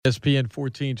ESPN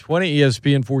 1420,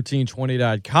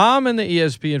 ESPN1420.com, and the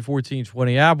ESPN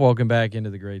 1420 app. Welcome back into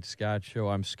the Great Scott Show.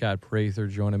 I'm Scott Prather.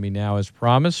 Joining me now, as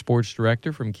promised, sports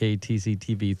director from KTC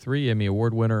TV3, Emmy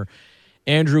Award winner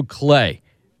Andrew Clay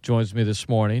joins me this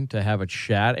morning to have a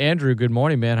chat. Andrew, good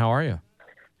morning, man. How are you?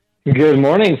 Good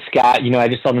morning, Scott. I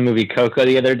just saw the movie Coco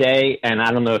the other day, and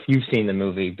I don't know if you've seen the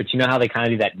movie, but you know how they kind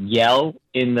of do that yell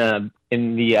in the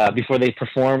before they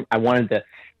perform? I wanted to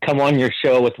come on your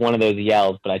show with one of those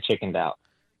yells, but I chickened out.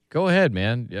 Go ahead,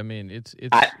 man. I mean, it's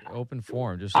open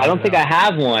forum. Just I don't think I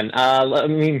have one. I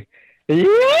don't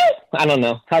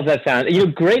know. How's that sound?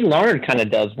 Greg Larned kind of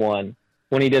does one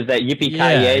when he does that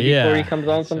yippee-ki-yay before he comes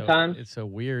on sometimes. It's a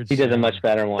weird He does a much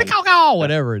better one.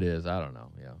 Whatever it is. I don't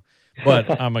know. Yeah.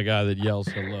 But I'm a guy that yells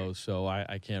hello, so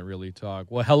I can't really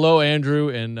talk. Well, hello, Andrew,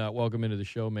 and welcome into the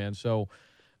show, man. So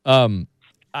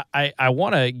I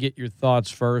want to get your thoughts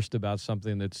first about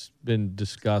something that's been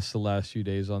discussed the last few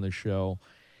days on the show,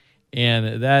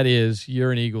 and that is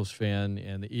you're an Eagles fan,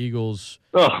 and the Eagles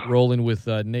rolling with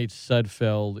Nate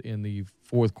Sudfeld in the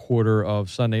fourth quarter of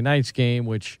Sunday night's game,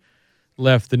 which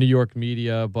left the New York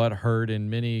media butthurt and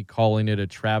many calling it a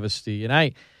travesty.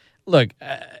 And look,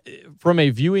 from a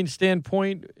viewing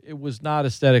standpoint, it was not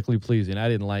aesthetically pleasing. I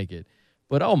didn't like it.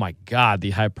 But, oh, my God,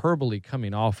 the hyperbole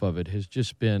coming off of it has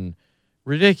just been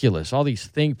ridiculous. All these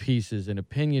think pieces and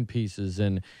opinion pieces,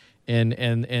 and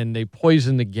they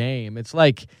poison the game. It's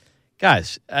like,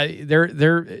 guys,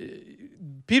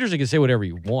 Peterson can say whatever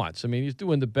he wants. I mean, he's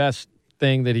doing the best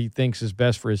thing that he thinks is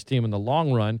best for his team in the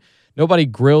long run. Nobody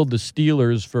grilled the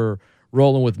Steelers for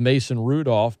rolling with Mason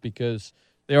Rudolph because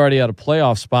they already had a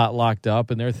playoff spot locked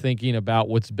up, and they're thinking about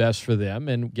what's best for them.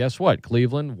 And guess what?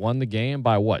 Cleveland won the game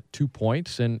by, 2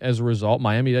 points? And as a result,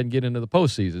 Miami doesn't get into the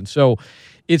postseason. So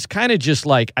it's kind of just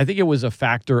like, I think it was a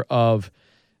factor of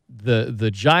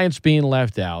the Giants being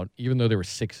left out, even though they were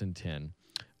 6-10.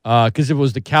 Because if it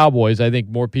was the Cowboys, I think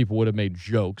more people would have made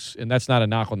jokes. And that's not a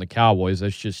knock on the Cowboys.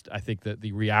 That's just, I think that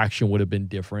the reaction would have been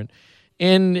different.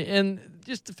 And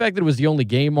just the fact that it was the only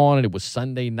game on and it was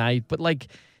Sunday night. But,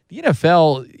 the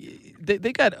NFL,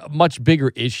 they got much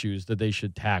bigger issues that they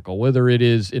should tackle, whether it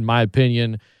is, in my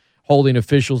opinion, holding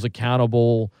officials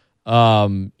accountable,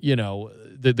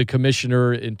 the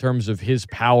commissioner in terms of his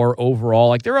power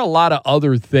overall. There are a lot of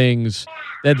other things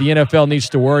that the NFL needs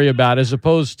to worry about as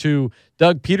opposed to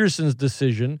Doug Peterson's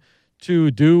decision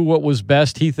to do what was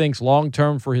best he thinks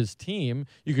long-term for his team.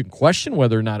 You can question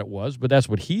whether or not it was, but that's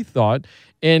what he thought.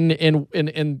 And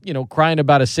crying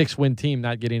about a 6-win team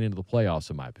not getting into the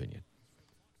playoffs, in my opinion.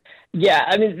 Yeah,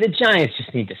 I mean, the Giants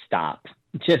just need to stop.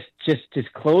 Just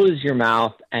close your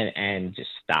mouth and just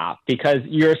stop, because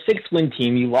you're a 6-win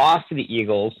team. You lost to the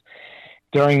Eagles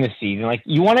during the season.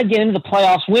 You want to get into the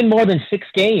playoffs, win more than 6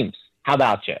 games. How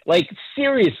about you?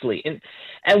 Seriously.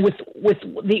 And with what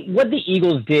the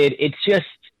Eagles did, it's just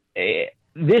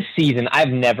this season, I've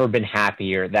never been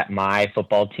happier that my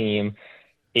football team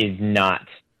is not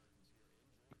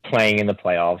playing in the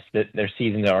playoffs. Their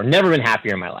seasons are never been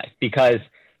happier in my life, because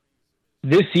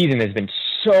this season has been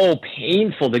so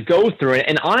painful to go through.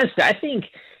 And honestly, I think,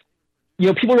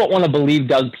 people don't want to believe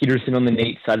Doug Peterson on the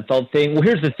Nate Sudfeld thing. Well,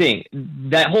 here's the thing.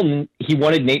 He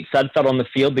wanted Nate Sudfeld on the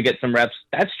field to get some reps.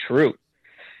 That's true.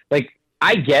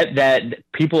 I get that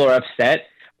people are upset,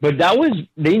 but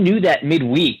they knew that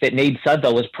midweek that Nate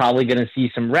Sudfeld was probably going to see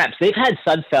some reps. They've had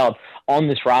Sudfeld on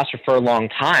this roster for a long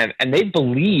time, and they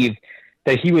believed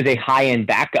that he was a high-end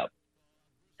backup.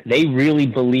 They really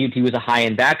believed he was a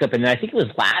high-end backup, and I think it was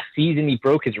last season he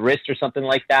broke his wrist or something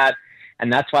like that,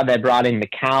 and that's why they brought in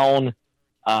McCown.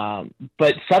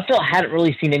 But Sudfeld hadn't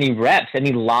really seen any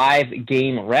live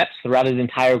game reps throughout his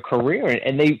entire career.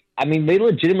 And they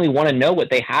legitimately want to know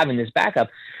what they have in this backup.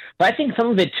 But I think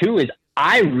some of it too is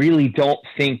I really don't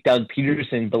think Doug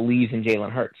Peterson believes in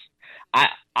Jalen Hurts.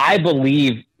 I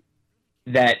believe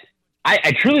that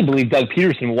I truly believe Doug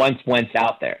Peterson wants Wentz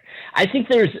out there. I think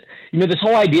there's, this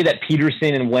whole idea that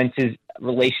Peterson and Wentz's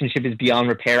relationship is beyond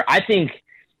repair. I think,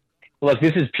 look,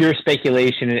 this is pure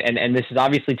speculation, and this is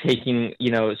obviously taking,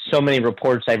 so many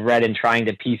reports I've read and trying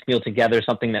to piecemeal together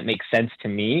something that makes sense to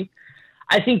me.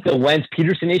 I think the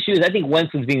Wentz-Peterson issue is I think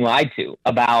Wentz was being lied to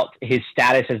about his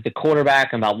status as the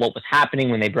quarterback, about what was happening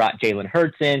when they brought Jalen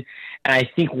Hurts in, and I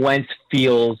think Wentz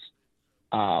feels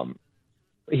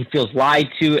lied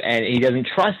to, and he doesn't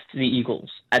trust the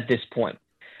Eagles at this point.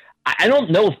 I don't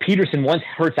know if Peterson wants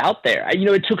Hurts out there.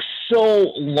 It took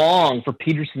so long for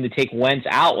Peterson to take Wentz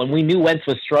out when we knew Wentz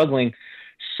was struggling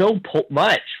so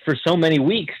much for so many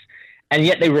weeks, and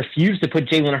yet they refused to put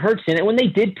Jalen Hurts in. And when they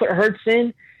did put Hurts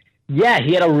in, yeah,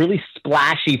 he had a really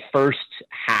splashy first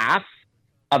half,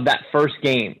 of that first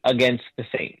game against the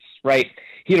Saints, right?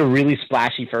 He had a really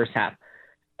splashy first half.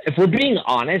 If we're being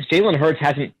honest, Jalen Hurts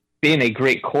hasn't been a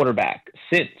great quarterback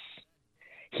since.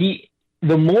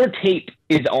 The more tape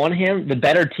is on him, the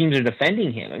better teams are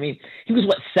defending him. I mean, he was,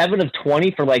 7 of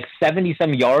 20 for like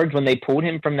 70-some yards when they pulled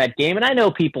him from that game. And I know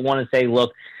people want to say,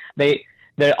 look,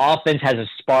 their offense has a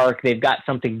spark. They've got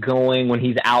something going when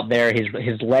he's out there.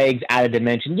 His legs out of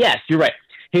dimension. Yes, you're right.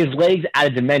 His legs out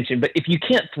of dimension. But if you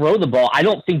can't throw the ball, I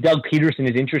don't think Doug Peterson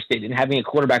is interested in having a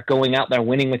quarterback going out there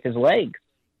winning with his legs.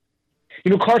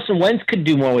 Carson Wentz could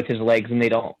do more with his legs, and they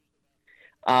don't.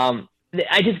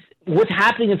 What's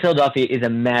happening in Philadelphia is a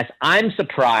mess. I'm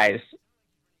surprised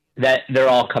that they're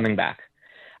all coming back.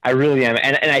 I really am.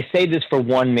 And I say this for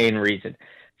one main reason.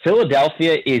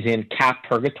 Philadelphia is in cap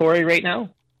purgatory right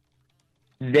now.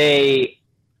 They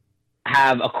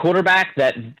have a quarterback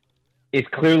that is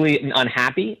clearly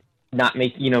unhappy,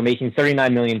 making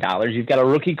 $39 million. You've got a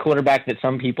rookie quarterback that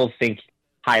some people think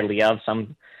highly of,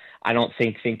 some I don't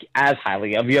think as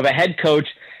highly of. You have a head coach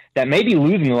that may be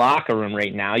losing the locker room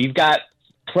right now. You've got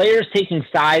players taking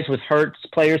sides with Hurts,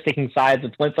 players taking sides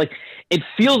with Wentz. Like, it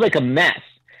feels like a mess.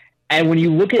 And when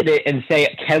you look at it and say,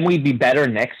 can we be better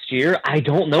next year? I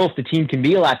don't know if the team can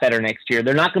be a lot better next year.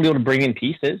 They're not going to be able to bring in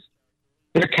pieces.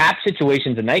 Their cap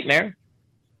situation's a nightmare.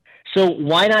 So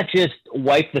why not just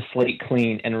wipe the slate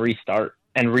clean and restart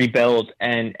and rebuild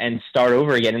and start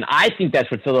over again? And I think that's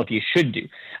what Philadelphia should do.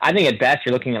 I think at best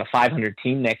you're looking at a 500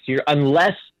 team next year,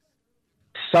 unless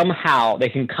somehow they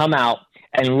can come out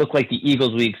and look like the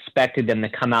Eagles we expected them to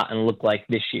come out and look like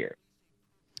this year.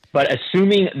 But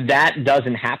assuming that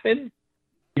doesn't happen,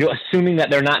 assuming that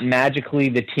they're not magically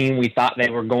the team we thought they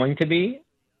were going to be,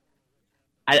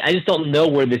 I just don't know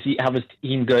how this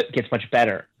team gets much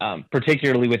better,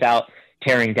 particularly without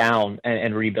tearing down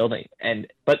and rebuilding.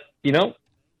 But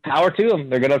power to them.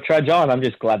 They're going to trudge on. I'm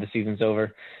just glad the season's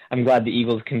over. I'm glad the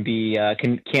Eagles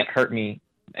can't hurt me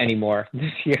anymore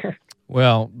this year.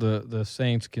 Well, the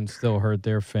Saints can still hurt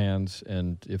their fans,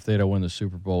 and if they don't win the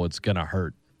Super Bowl, it's going to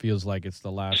hurt. Feels like it's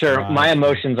the last. Sure, my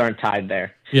emotions aren't tied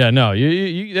there. Yeah, no,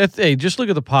 just look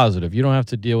at the positive. You don't have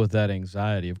to deal with that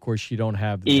anxiety. Of course, you don't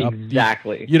have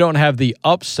exactly. You don't have the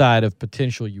upside of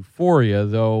potential euphoria,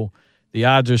 though. The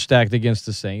odds are stacked against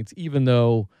the Saints, even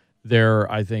though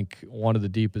they're, I think, one of the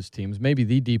deepest teams, maybe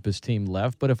the deepest team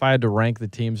left. But if I had to rank the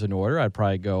teams in order, I'd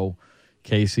probably go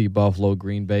KC, Buffalo,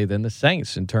 Green Bay, then the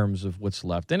Saints in terms of what's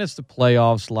left. And it's the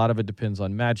playoffs. A lot of it depends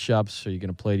on matchups. Are you going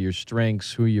to play to your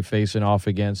strengths? Who are you facing off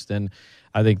against? And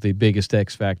I think the biggest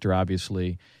X factor,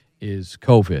 obviously, is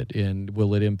COVID. And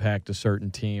will it impact a certain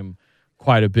team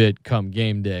quite a bit come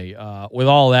game day? With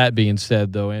all that being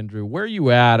said, though, Andrew, where are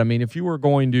you at? I mean, if you were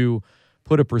going to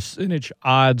put a percentage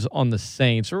odds on the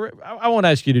Saints, or I won't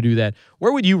ask you to do that,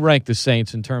 where would you rank the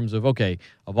Saints in terms of, okay,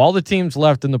 of all the teams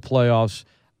left in the playoffs,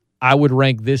 I would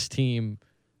rank this team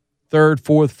third,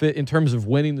 fourth, fifth in terms of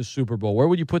winning the Super Bowl. Where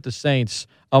would you put the Saints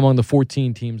among the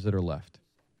 14 teams that are left?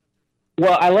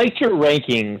 Well, I liked your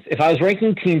rankings. If I was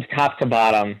ranking teams top to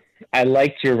bottom, I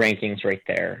liked your rankings right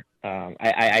there.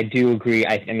 I do agree.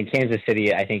 I mean, Kansas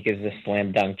City, I think, is a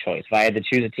slam dunk choice. If I had to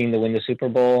choose a team to win the Super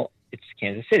Bowl, it's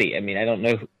Kansas City. I mean, I don't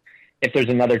know if there's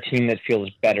another team that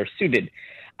feels better suited.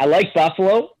 I like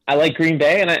Buffalo. I like Green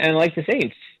Bay, and I like the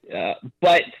Saints.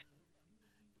 But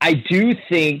I do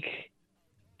think,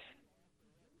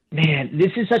 man,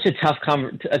 this is such a tough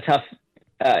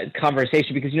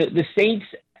conversation because the Saints,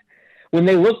 when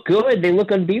they look good, they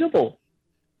look unbeatable.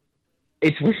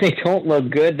 It's when they don't look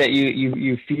good that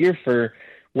you fear for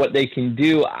what they can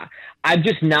do. I'm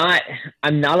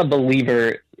not a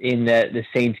believer in that the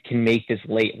Saints can make this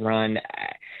late run.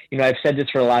 I've said this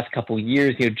for the last couple of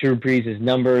years. Drew Brees'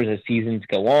 numbers as seasons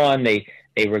go on, they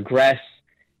regress.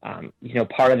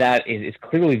 Part of that is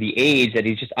clearly the age, that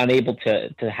he's just unable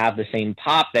to have the same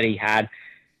pop that he had.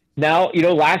 Now,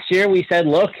 last year we said,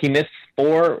 look, he missed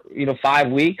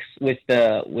 5 weeks with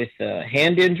the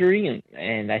hand injury,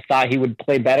 and I thought he would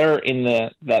play better in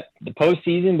the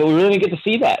postseason, but we really didn't get to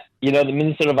see that. The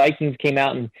Minnesota Vikings came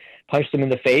out and punched him in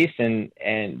the face, and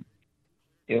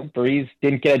Brees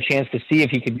didn't get a chance to see if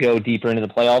he could go deeper into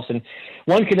the playoffs. And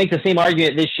one could make the same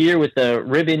argument this year with the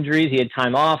rib injuries. He had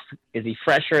time off. Is he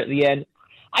fresher at the end?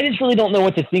 I just really don't know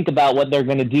what to think about what they're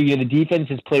going to do. The defense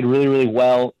has played really, really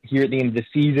well here at the end of the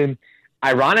season.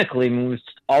 Ironically,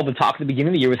 all the talk at the beginning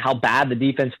of the year was how bad the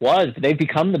defense was, but they've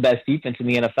become the best defense in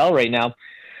the NFL right now.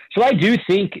 So I do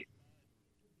think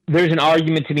there's an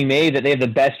argument to be made that they have the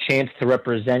best chance to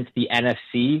represent the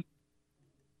NFC.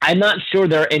 I'm not sure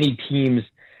there are any teams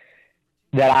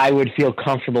that I would feel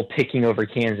comfortable picking over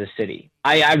Kansas City.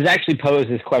 I was actually posed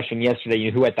this question yesterday,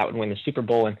 who I thought would win the Super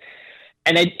Bowl, and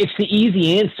it's the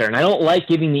easy answer, and I don't like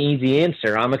giving the easy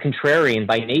answer. I'm a contrarian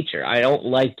by nature. I don't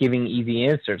like giving easy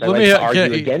answers. I like to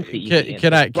argue against the easy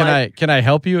answer. Can I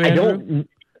help you, Andrew?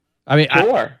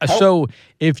 Sure. So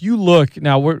if you look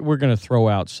now, we're going to throw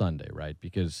out Sunday, right?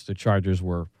 Because the Chargers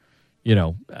were,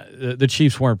 the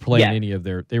Chiefs weren't playing any of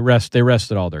their. They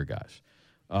rested all their guys.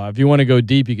 If you want to go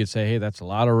deep, you could say, hey, that's a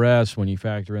lot of rest when you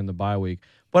factor in the bye week.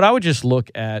 But I would just look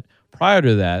at prior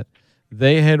to that,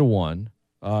 they had won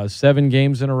 7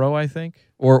 games in a row, I think,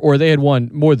 or they had won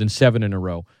more than 7 in a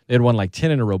row. They had won like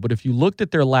 10 in a row. But if you looked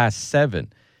at their last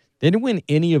 7, they didn't win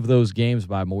any of those games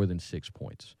by more than 6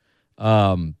 points.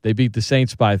 They beat the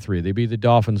Saints by 3. They beat the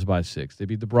Dolphins by 6. They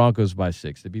beat the Broncos by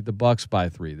 6. They beat the Bucks by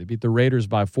 3. They beat the Raiders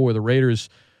by 4. The Raiders,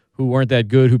 who weren't that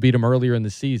good, who beat them earlier in the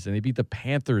season. They beat the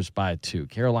Panthers by 2.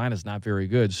 Carolina's not very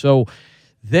good. So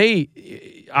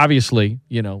they obviously,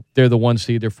 they're the 1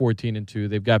 seed. They're 14-2.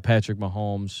 They've got Patrick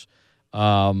Mahomes.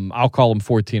 I'll call them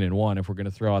 14-1 if we're going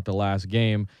to throw out the last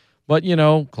game. But,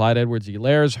 Clyde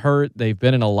Edwards-Helaire's hurt. They've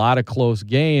been in a lot of close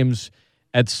games.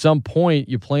 At some point,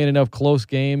 you're playing enough close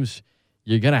games,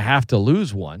 you're going to have to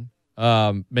lose one.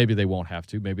 Maybe they won't have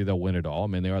to. Maybe they'll win it all. I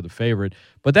mean, they are the favorite.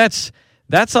 But that's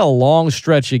a long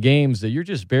stretch of games that you're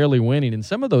just barely winning, and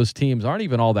some of those teams aren't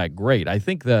even all that great. I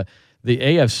think the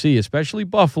AFC, especially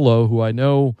Buffalo, who I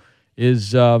know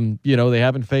is, they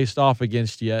haven't faced off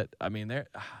against yet. I mean,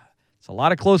 it's a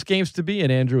lot of close games to be in,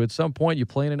 Andrew. At some point, you're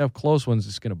playing enough close ones,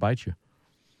 it's going to bite you.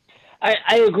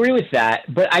 I agree with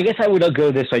that, but I guess I would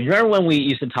go this way. Do you remember when we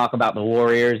used to talk about the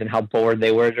Warriors and how bored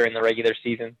they were during the regular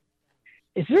season?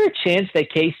 Is there a chance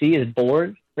that KC is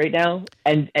bored right now,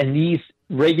 and these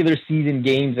regular season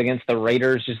games against the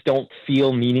Raiders just don't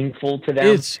feel meaningful to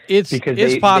them? Because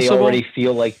they already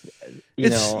feel like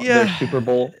they're Super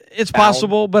Bowl. It's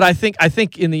possible, but I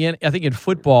think in the end, in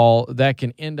football that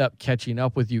can end up catching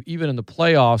up with you even in the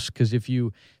playoffs, because if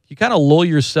you kind of lull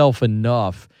yourself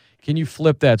enough, can you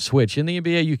flip that switch? In the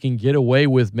NBA, you can get away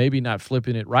with maybe not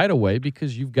flipping it right away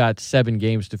because you've got 7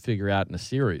 games to figure out in a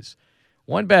series.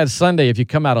 One bad Sunday, if you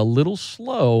come out a little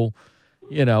slow,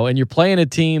 and you're playing a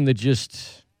team that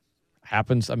just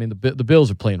happens. I mean, the Bills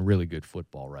are playing really good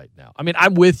football right now. I mean,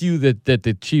 I'm with you that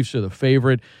the Chiefs are the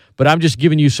favorite, but I'm just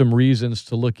giving you some reasons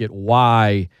to look at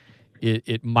why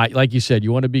it might, like you said,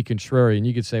 you want to be contrary, and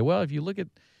you could say, well, if you look at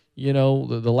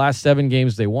the last 7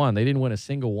 games they won, they didn't win a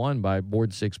single one by more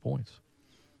than 6 points.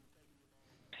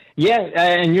 Yeah,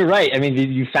 and you're right. I mean,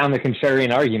 you found the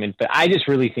contrarian argument, but I just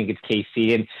really think it's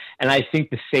KC, and I think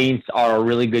the Saints are a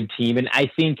really good team, and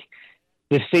I think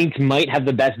the Saints might have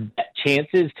the best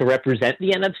chances to represent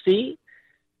the NFC.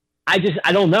 I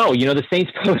don't know. The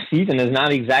Saints postseason is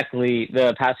not exactly,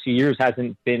 the past few years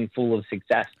hasn't been full of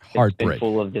success. Heartbreak. It's been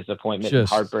full of disappointment Just and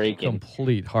heartbreak.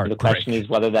 Complete heartbreak. The question is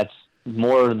whether that's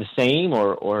more of the same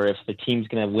or if the team's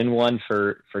going to win one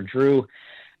for Drew.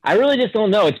 I really just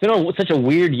don't know. It's been such a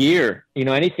weird year.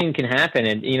 Anything can happen.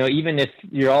 And, even if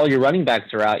all your running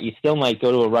backs are out, you still might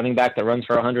go to a running back that runs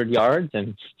for 100 yards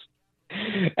and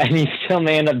you still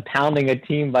may end up pounding a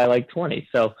team by like 20.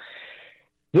 So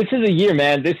this is a year,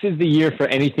 man. This is the year for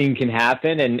anything can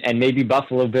happen. And maybe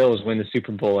Buffalo Bills win the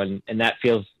Super Bowl. And that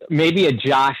feels maybe a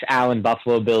Josh Allen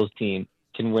Buffalo Bills team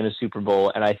can win a Super Bowl,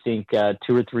 and I think 2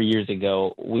 or 3 years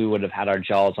ago we would have had our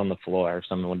jaws on the floor if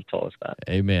someone would have told us that.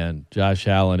 Amen. Josh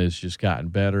Allen has just gotten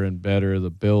better and better. The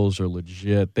Bills are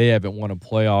legit. They haven't won a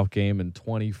playoff game in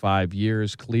 25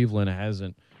 years. Cleveland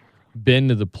hasn't been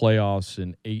to the playoffs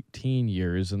in 18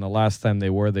 years, and the last time they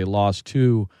lost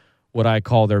to what I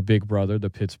call their big brother, the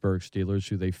Pittsburgh Steelers,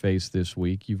 who they face this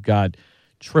week. You've got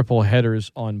triple headers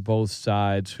on both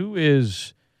sides. Who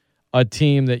is a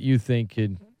team that you think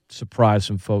could surprise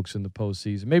some folks in the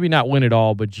postseason? Maybe not win it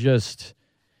all, but just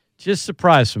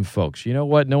surprise some folks. You know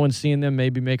what? No one's seeing them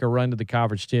maybe make a run to the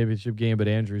conference championship game, but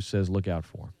Andrew says look out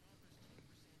for them.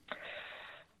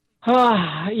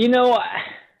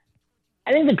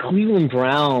 I think the Cleveland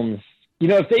Browns,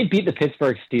 if they beat the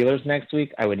Pittsburgh Steelers next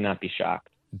week, I would not be shocked.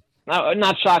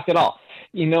 Not shocked at all.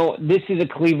 This is a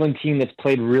Cleveland team that's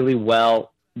played really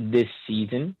well this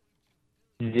season.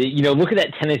 Look at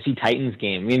that Tennessee Titans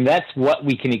game. I mean, that's what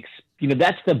we can,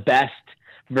 that's the best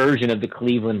version of the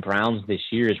Cleveland Browns this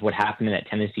year is what happened in that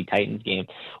Tennessee Titans game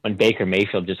when Baker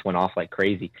Mayfield just went off like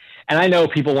crazy. And I know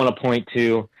people want to point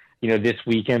to, this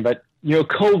weekend, but,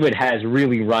 COVID has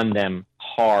really run them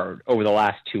hard over the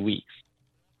last 2 weeks.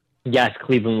 Yes,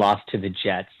 Cleveland lost to the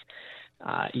Jets.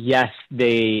 Yes,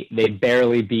 they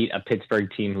barely beat a Pittsburgh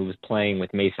team who was playing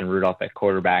with Mason Rudolph at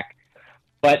quarterback.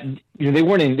 But they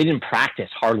didn't practice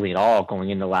hardly at all going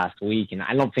into last week, and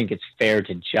I don't think it's fair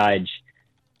to judge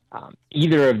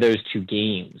either of those 2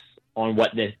 games on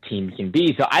what this team can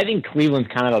be. So I think Cleveland's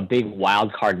kind of a big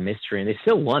wild card mystery, and they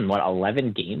still won,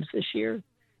 11 games this year?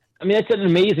 I mean, that's an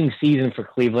amazing season for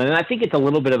Cleveland, and I think it's a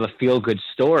little bit of a feel-good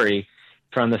story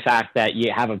from the fact that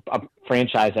you have a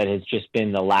franchise that has just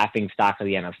been the laughingstock of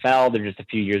the NFL. They're just a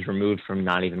few years removed from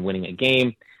not even winning a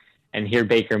game. And here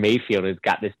Baker Mayfield has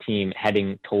got this team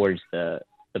heading towards the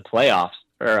playoffs,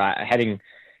 or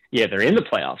they're in the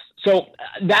playoffs. So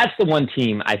that's the one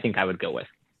team I think I would go with.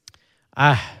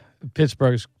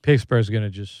 Pittsburgh's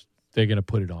going to they're going to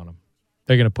put it on them.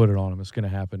 They're going to put it on them. It's going to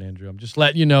happen, Andrew. I'm just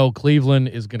letting you know, Cleveland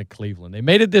is going to Cleveland. They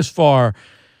made it this far,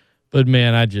 but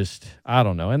man, I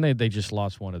don't know. And they just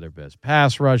lost one of their best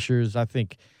pass rushers. I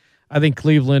think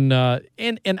Cleveland,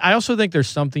 and I also think there's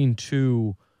something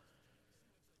to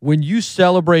when you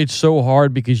celebrate so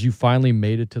hard because you finally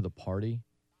made it to the party,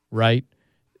 right?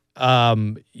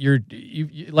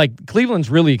 You like Cleveland's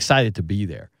really excited to be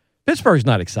there. Pittsburgh's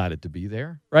not excited to be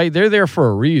there, right? They're there for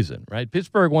a reason, right?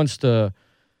 Pittsburgh wants to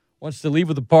leave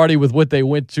with the party with what they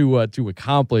went to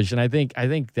accomplish, and I think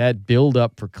that build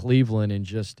up for Cleveland and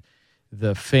just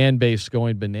the fan base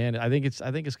going bananas. I think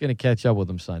it's going to catch up with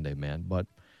them Sunday, man. But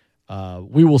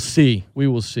we will see. We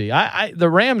will see. The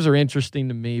Rams are interesting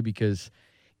to me because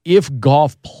if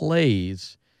Goff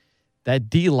plays,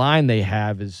 that D line they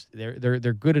have is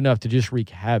they're good enough to just wreak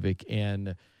havoc.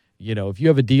 And if you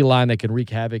have a D line that can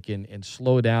wreak havoc and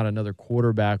slow down another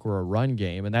quarterback or a run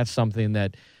game, and that's something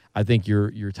that I think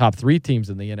your top three teams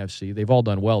in the NFC, they've all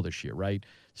done well this year, right?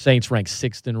 Saints ranked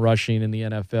 6th in rushing in the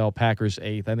NFL, Packers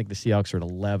 8th. I think the Seahawks are at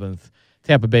 11th.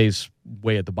 Tampa Bay's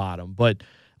way at the bottom. But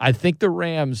I think the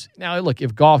Rams, now look,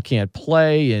 if Goff can't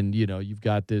play and, you've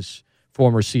got this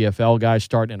former CFL guy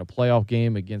starting in a playoff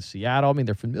game against Seattle. I mean,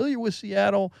 they're familiar with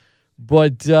Seattle,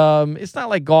 but it's not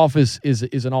like Goff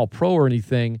is an all-pro or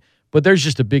anything, but there's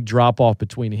just a big drop-off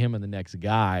between him and the next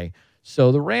guy.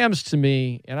 So the Rams, to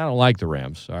me, and I don't like the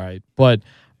Rams, all right, but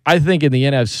I think in the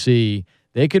NFC,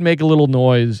 they could make a little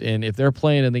noise, and if they're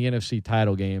playing in the NFC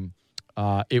title game,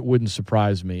 it wouldn't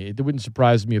surprise me. It wouldn't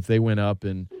surprise me if they went up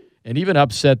and even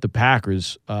upset the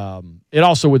Packers. It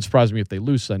also would surprise me if they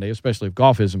lose Sunday, especially if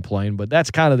Goff isn't playing, but that's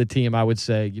kind of the team I would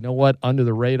say, you know what, under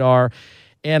the radar.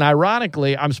 And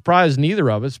ironically, I'm surprised neither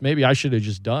of us, maybe I should have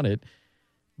just done it,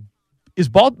 is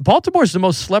Baltimore's the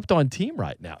most slept-on team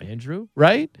right now, Andrew,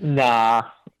 right? Nah.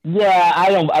 Yeah,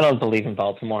 I don't believe in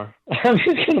Baltimore. I'm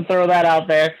just going to throw that out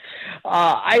there.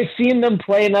 I've seen them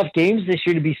play enough games this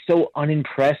year to be so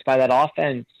unimpressed by that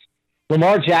offense.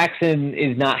 Lamar Jackson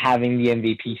is not having the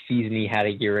MVP season he had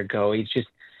a year ago. He's just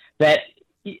that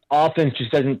offense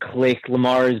just doesn't click.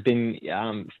 Lamar has been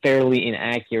fairly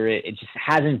inaccurate. It just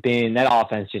hasn't been. That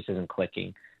offense just isn't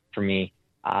clicking for me.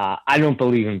 I don't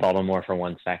believe in Baltimore for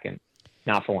 1 second.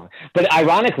 Not for one. But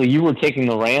ironically, you were taking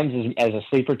the Rams as a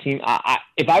sleeper team.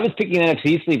 If I was picking an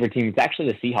NFC sleeper team, it's actually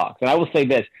the Seahawks. And I will say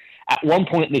this. At one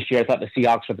point this year, I thought the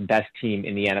Seahawks were the best team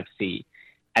in the NFC.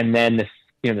 And then the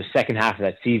second half of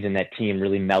that season, that team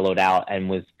really mellowed out and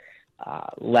was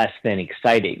less than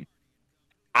exciting.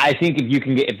 I think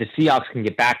if the Seahawks can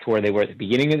get back to where they were at the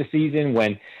beginning of the season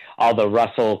when all the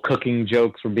Russell cooking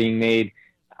jokes were being made,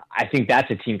 I think that's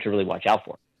a team to really watch out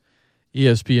for.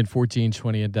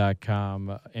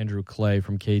 ESPN1420.com. Andrew Clay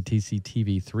from KTC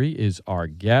TV3 is our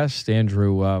guest.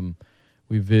 Andrew,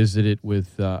 we visited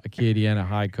with Acadiana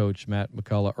High coach Matt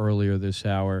McCullough earlier this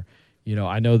hour.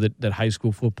 I know that high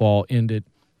school football ended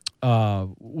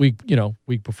week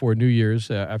before New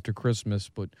Year's after Christmas,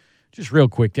 but just real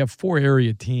quick, you have 4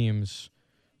 area teams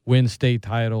win state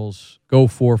titles, go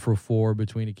 4 for 4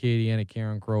 between Acadiana,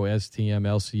 Karen Crow, STM,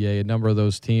 LCA. A number of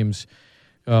those teams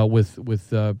with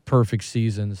perfect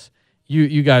seasons.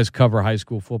 You guys cover high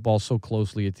school football so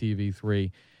closely at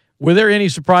TV3. Were there any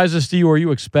surprises to you? Or are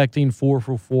you expecting 4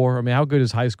 for 4? I mean, how good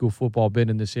has high school football been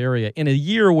in this area in a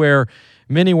year where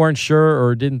many weren't sure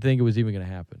or didn't think it was even going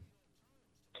to happen?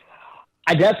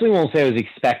 I definitely won't say I was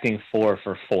expecting 4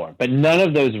 for 4, but none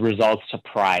of those results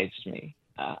surprised me.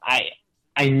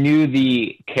 I knew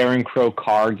the Karen Crow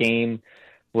Carr game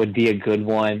would be a good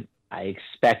one. I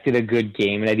expected a good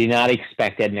game, and I did not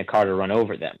expect Edna Carr to run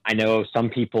over them. I know some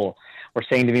people were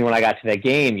saying to me when I got to that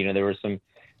game, there were some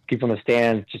people in the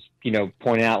stands just,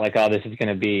 pointing out like, oh, this is going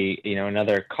to be,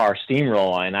 another Carr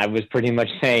steamroll. And I was pretty much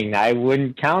saying I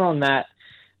wouldn't count on that.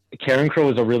 Karen Crow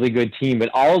was a really good team, but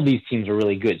all of these teams are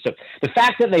really good. So the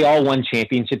fact that they all won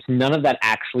championships, none of that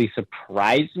actually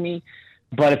surprised me.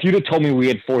 But if you'd have told me we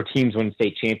had 4 teams win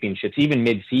state championships, even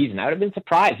mid-season, I would have been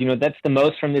surprised. That's the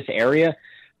most from this area.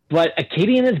 But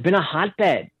Acadian has been a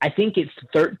hotbed. I think it's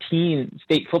 13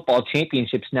 state football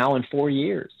championships now in 4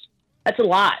 years. That's a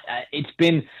lot. It's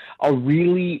been a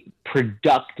really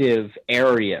productive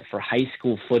area for high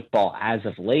school football as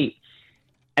of late.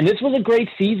 And this was a great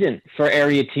season for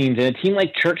area teams. And a team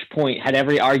like Church Point had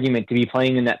every argument to be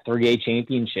playing in that 3A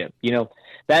championship.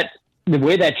 That the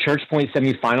way that Church Point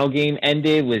semifinal game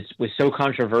ended was so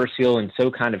controversial and so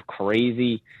kind of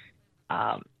crazy.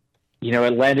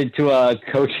 It led to a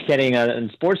coach getting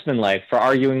unsportsmanlike for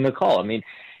arguing the call. I mean,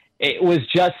 it was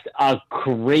just a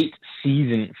great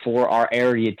season for our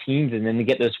area teams. And then to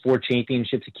get those 4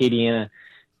 championships, Acadiana,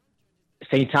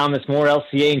 St. Thomas More,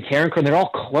 LCA, and Carencro, they're all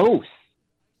close.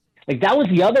 Like, that was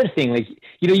the other thing. Like,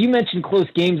 you mentioned close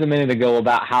games a minute ago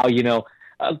about how,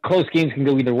 close games can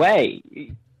go either way.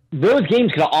 Those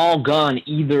games could have all gone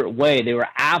either way. They were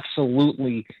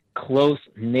absolutely close,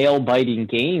 nail-biting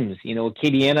games.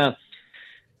 Acadiana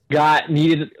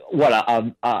needed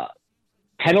a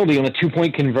penalty on a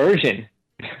 2-point conversion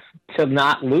to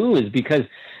not lose because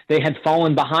they had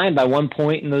fallen behind by 1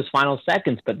 point in those final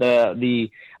seconds. But the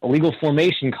illegal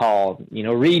formation call,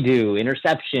 redo,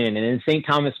 interception, and then St.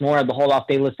 Thomas More had the hold off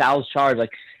De La Salle's charge.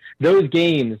 Like, those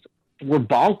games were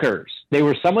bonkers. They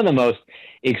were some of the most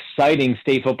exciting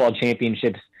state football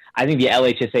championships I think the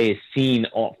LHSA has seen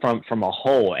from a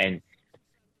whole, and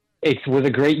it was a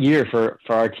great year for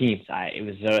our teams.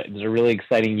 It was a really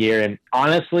exciting year, and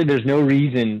honestly, there's no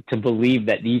reason to believe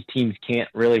that these teams can't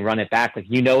really run it back. Like,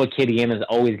 Acadiana is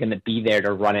always going to be there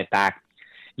to run it back.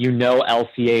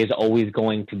 LCA is always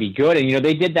going to be good, and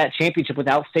they did that championship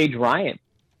without Sage Ryan.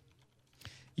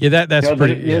 Yeah, that's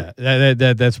pretty.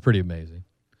 That's pretty amazing.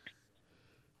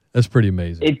 That's pretty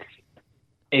amazing.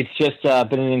 It's just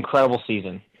been an incredible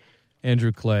season.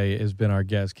 Andrew Clay has been our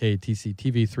guest, KATC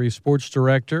TV3 sports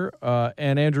director.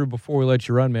 And Andrew, before we let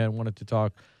you run, man, I wanted to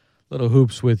talk little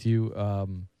hoops with you.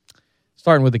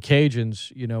 Starting with the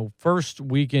Cajuns, first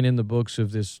weekend in the books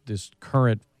of this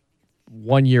current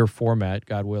one-year format,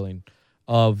 God willing,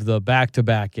 of the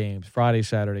back-to-back games, Friday,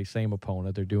 Saturday, same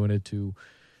opponent. They're doing it to,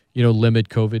 limit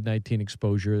COVID-19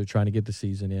 exposure. They're trying to get the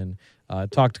season in.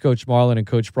 Talked to Coach Marlin and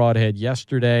Coach Broadhead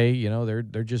yesterday.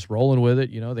 They're just rolling with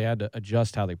it. They had to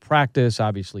adjust how they practice.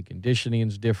 Obviously, conditioning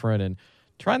is different and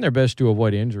trying their best to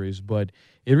avoid injuries. But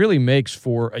it really makes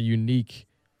for a unique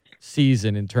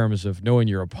season in terms of knowing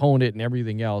your opponent and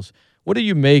everything else. What do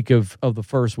you make of the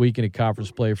first weekend of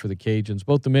conference play for the Cajuns?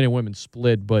 Both the men and women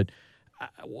split, but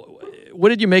what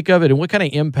did you make of it, and what kind of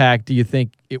impact do you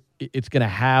think it's going to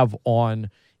have on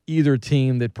either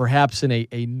team that perhaps in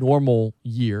a normal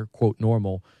year, quote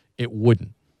normal, it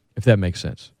wouldn't, if that makes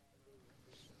sense?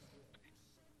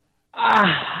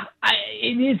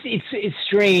 It's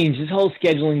strange. This whole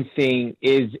scheduling thing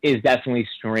is definitely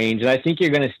strange, and I think you're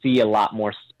going to see a lot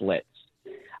more splits.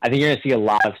 I think you're going to see a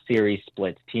lot of series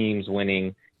splits, teams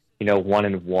winning,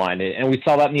 1-1. And we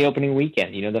saw that in the opening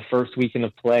weekend. The first weekend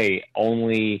of play,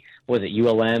 only,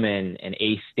 ULM and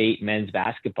A-State men's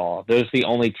basketball. Those are the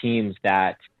only teams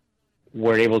that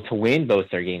were able to win both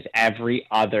their games. Every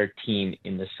other team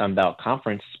in the Sun Belt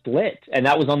Conference split, and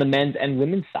that was on the men's and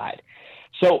women's side.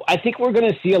 So I think we're going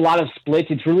to see a lot of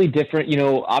splits. It's really different.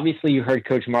 Obviously you heard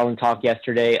Coach Marlin talk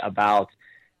yesterday about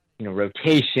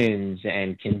rotations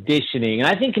and conditioning. And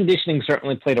I think conditioning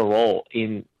certainly played a role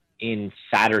in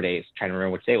Saturday's, trying to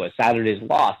remember which day it was, Saturday's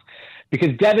loss.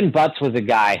 Because Devin Butts was a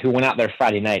guy who went out there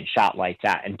Friday night and shot lights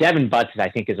out. And Devin Butts, I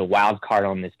think, is a wild card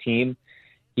on this team.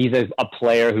 He's a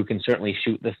player who can certainly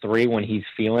shoot the three when he's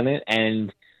feeling it.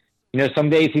 And, some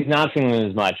days he's not feeling it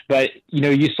as much. But,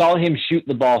 you saw him shoot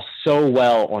the ball so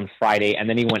well on Friday, and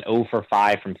then he went 0 for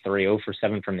 5 from 3, 0 for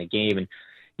 7 from the game. And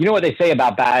you know what they say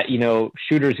about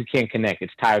shooters who can't connect,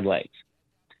 it's tired legs.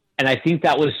 And I think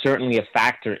that was certainly a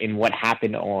factor in what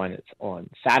happened on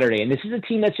Saturday. And this is a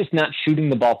team that's just not shooting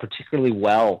the ball particularly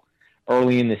well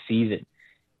early in the season.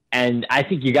 And I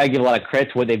think you got to give a lot of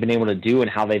credit to what they've been able to do and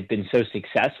how they've been so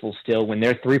successful still when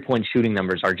their three-point shooting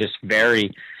numbers are just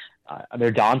very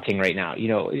they're daunting right now.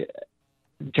 Not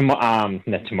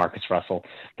Jamarcus Russell,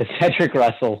 but Cedric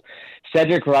Russell.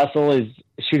 Cedric Russell is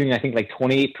shooting, I think, like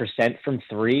 28% from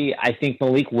three. I think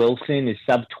Malik Wilson is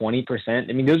sub 20%.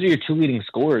 I mean, those are your two leading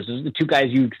scorers. Those are the two guys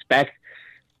you expect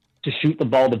to shoot the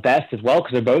ball the best as well,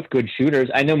 because they're both good shooters.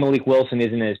 I know Malik Wilson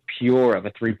isn't as pure of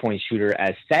a three-point shooter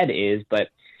as Ced is, but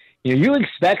you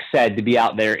expect Ced to be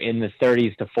out there in the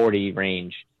 30s to 40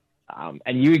 range,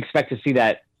 and you expect to see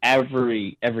that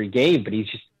every game. But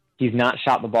he's not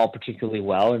shot the ball particularly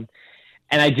well, and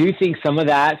I do think some of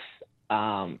that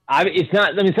it's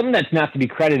not. I mean, some of that's not to be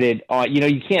credited.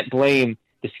 You can't blame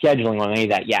the scheduling on any of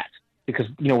that yet, because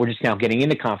we're just now getting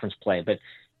into conference play. But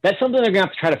that's something they're going to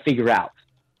have to try to figure out.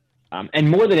 And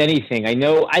more than anything,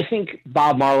 I think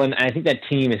Bob Marlin, and I think that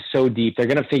team is so deep, they're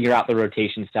going to figure out the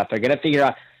rotation stuff. They're going to figure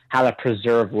out how to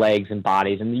preserve legs and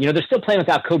bodies. And, they're still playing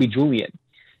without Kobe Julian.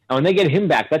 And when they get him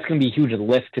back, that's going to be a huge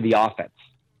lift to the offense.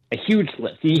 A huge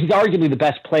lift. He's arguably the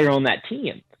best player on that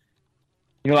team.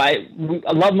 I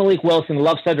love Malik Wilson,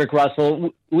 love Cedric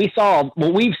Russell. We saw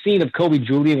what we've seen of Kobe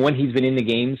Julian when he's been in the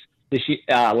games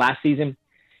last season.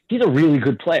 He's a really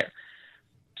good player.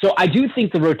 So I do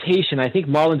think the rotation, I think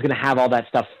Marlin's going to have all that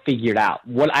stuff figured out.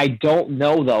 What I don't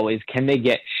know, though, is can they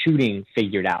get shooting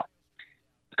figured out?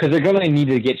 Because they're going to need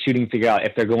to get shooting figured out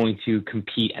if they're going to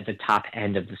compete at the top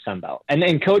end of the Sun Belt.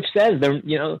 And Coach says,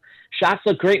 shots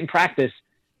look great in practice.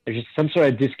 There's just some sort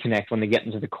of disconnect when they get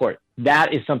into the court.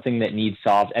 That is something that needs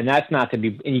solved, and that's not to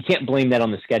be. And you can't blame that on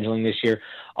the scheduling this year.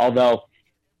 Although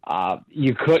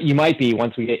you might be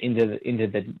once we get into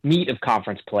the meat of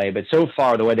conference play. But so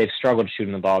far, the way they've struggled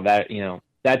shooting the ball, that's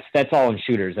all on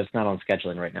shooters. That's not on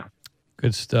scheduling right now.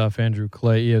 Good stuff, Andrew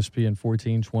Clay, ESPN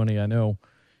 1420. I know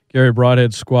Gary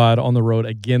Broadhead's squad on the road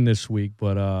again this week,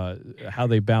 but how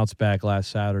they bounced back last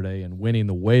Saturday and winning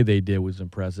the way they did was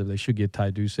impressive. They should get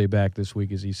Ty Duce back this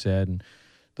week, as he said. And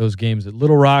those games at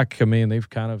Little Rock, I mean, they've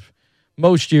kind of,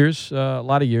 most years, a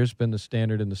lot of years, been the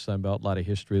standard in the Sun Belt. A lot of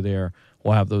history there.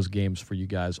 We'll have those games for you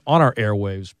guys on our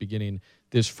airwaves beginning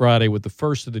this Friday with the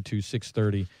first of the two,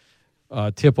 6:30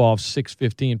 tip-off,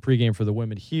 6:15 pregame for the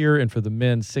women here, and for the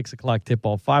men, 6 o'clock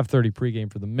tip-off, 5:30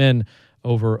 pregame for the men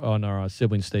over on our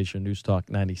sibling station, News Talk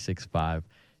 96.5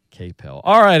 KPEL.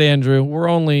 All right, Andrew, we're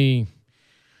only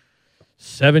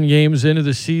 7 games into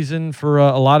the season for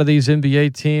a lot of these NBA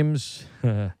teams.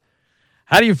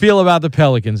 How do you feel about the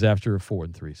Pelicans after a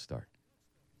 4-3 start?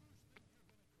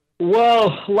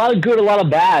 Well, a lot of good, a lot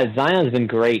of bad. Zion's been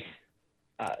great.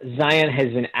 Zion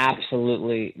has been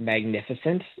absolutely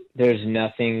magnificent. There's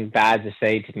nothing bad to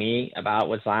say to me about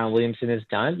what Zion Williamson has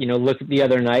done. Look at the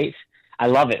other night. I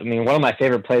love it. I mean, one of my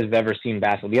favorite plays I've ever seen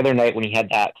basketball. The other night when he had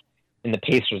that in the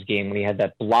Pacers game, when he had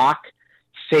that block,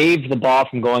 saved the ball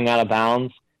from going out of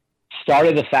bounds,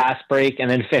 started the fast break, and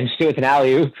then finished it with an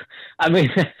alley-oop. I mean,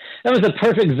 that was a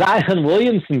perfect Zion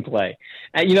Williamson play.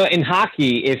 And, in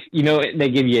hockey, if, they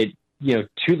give you,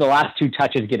 the last 2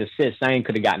 touches get assists, Zion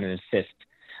could have gotten an assist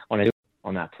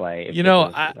on that play.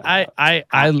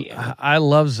 I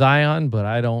love Zion, but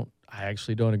I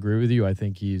actually don't agree with you. I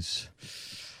think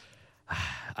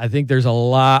there's a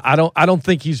lot. I don't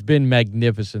think he's been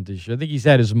magnificent this year. I think he's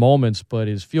had his moments, but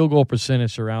his field goal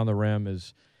percentage around the rim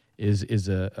is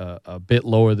a bit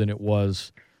lower than it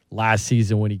was last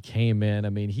season when he came in. I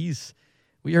mean,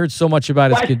 we heard so much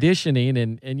about his conditioning,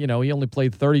 and he only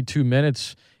played 32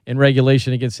 minutes in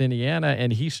regulation against Indiana,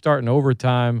 and he's starting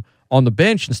overtime on the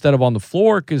bench instead of on the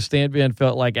floor because Stan Van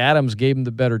felt like Adams gave him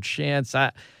the better chance.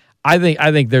 I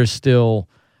think there's still,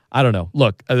 I don't know.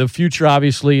 Look, the future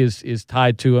obviously is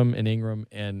tied to him and Ingram,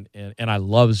 and I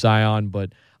love Zion,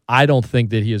 but I don't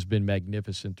think that he has been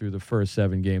magnificent through the first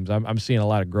 7 games. I'm seeing a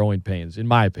lot of growing pains, in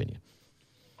my opinion.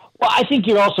 Well, I think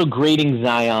you're also grading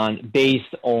Zion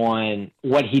based on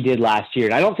what he did last year.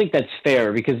 And I don't think that's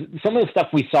fair because some of the stuff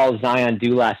we saw Zion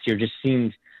do last year just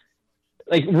seemed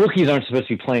like rookies aren't supposed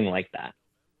to be playing like that.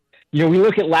 We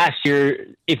look at last year,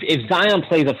 if Zion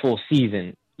plays a full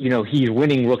season, he's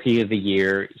winning Rookie of the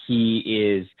Year. He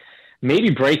is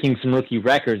maybe breaking some rookie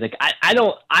records. Like I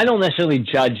don't necessarily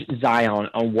judge Zion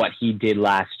on what he did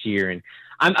last year. And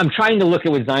I'm trying to look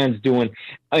at what Zion's doing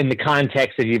in the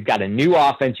context of you've got a new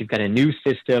offense, you've got a new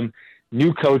system,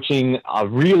 new coaching, a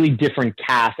really different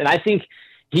cast. And I think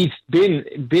he's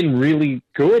been really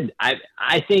good.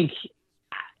 I think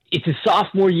it's a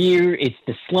sophomore year. It's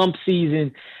the slump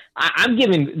season. I'm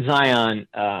giving Zion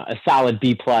a solid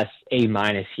B+,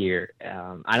 A- here.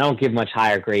 I don't give much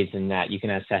higher grades than that. You can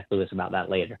ask Seth Lewis about that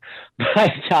later.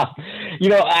 But,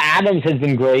 Adams has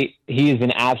been great. He has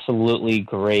been absolutely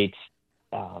great.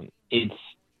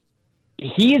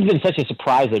 He has been such a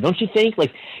surprise, though, don't you think?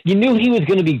 Like, you knew he was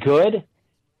going to be good,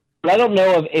 but I don't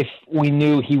know if we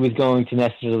knew he was going to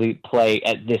necessarily play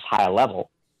at this high level.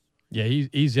 Yeah,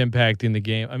 he's impacting the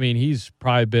game. I mean, he's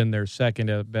probably been their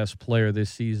second best player this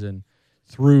season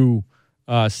through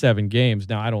 7 games.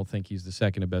 Now, I don't think he's the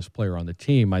second best player on the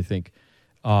team. I think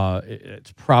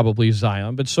it's probably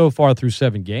Zion. But so far through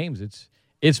 7 games,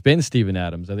 it's been Steven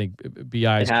Adams. I think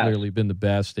B.I. has clearly been the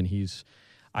best, and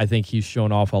I think he's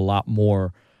shown off a lot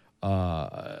more,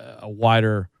 a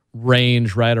wider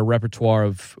range, right, a repertoire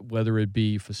of whether it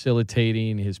be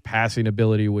facilitating, his passing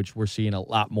ability, which we're seeing a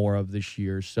lot more of this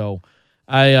year. So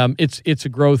it's a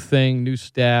growth thing, new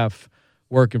staff,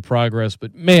 work in progress.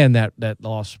 But man, that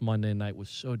loss Monday night was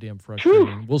so damn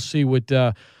frustrating. We'll see what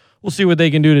we'll see what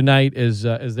they can do tonight as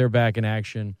they're back in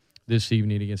action this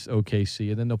evening against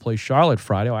OKC, and then they'll play Charlotte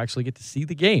Friday. I'll actually get to see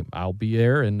the game. I'll be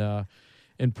there and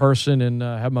in person and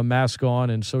have my mask on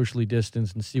and socially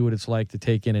distanced and see what it's like to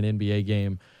take in an NBA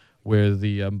game where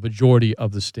the majority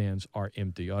of the stands are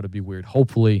empty. Ought to be weird.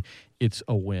 Hopefully it's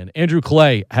a win. Andrew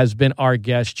Clay has been our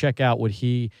guest. Check out what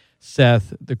he,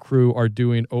 Seth, the crew are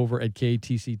doing over at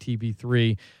KTC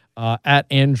TV3 at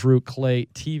Andrew Clay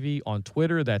TV on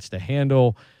Twitter. That's the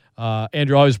handle.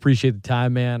 Andrew, always appreciate the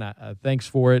time, man. Thanks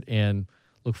for it, and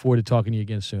look forward to talking to you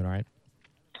again soon, all right?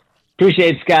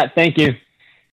 Appreciate it, Scott. Thank you.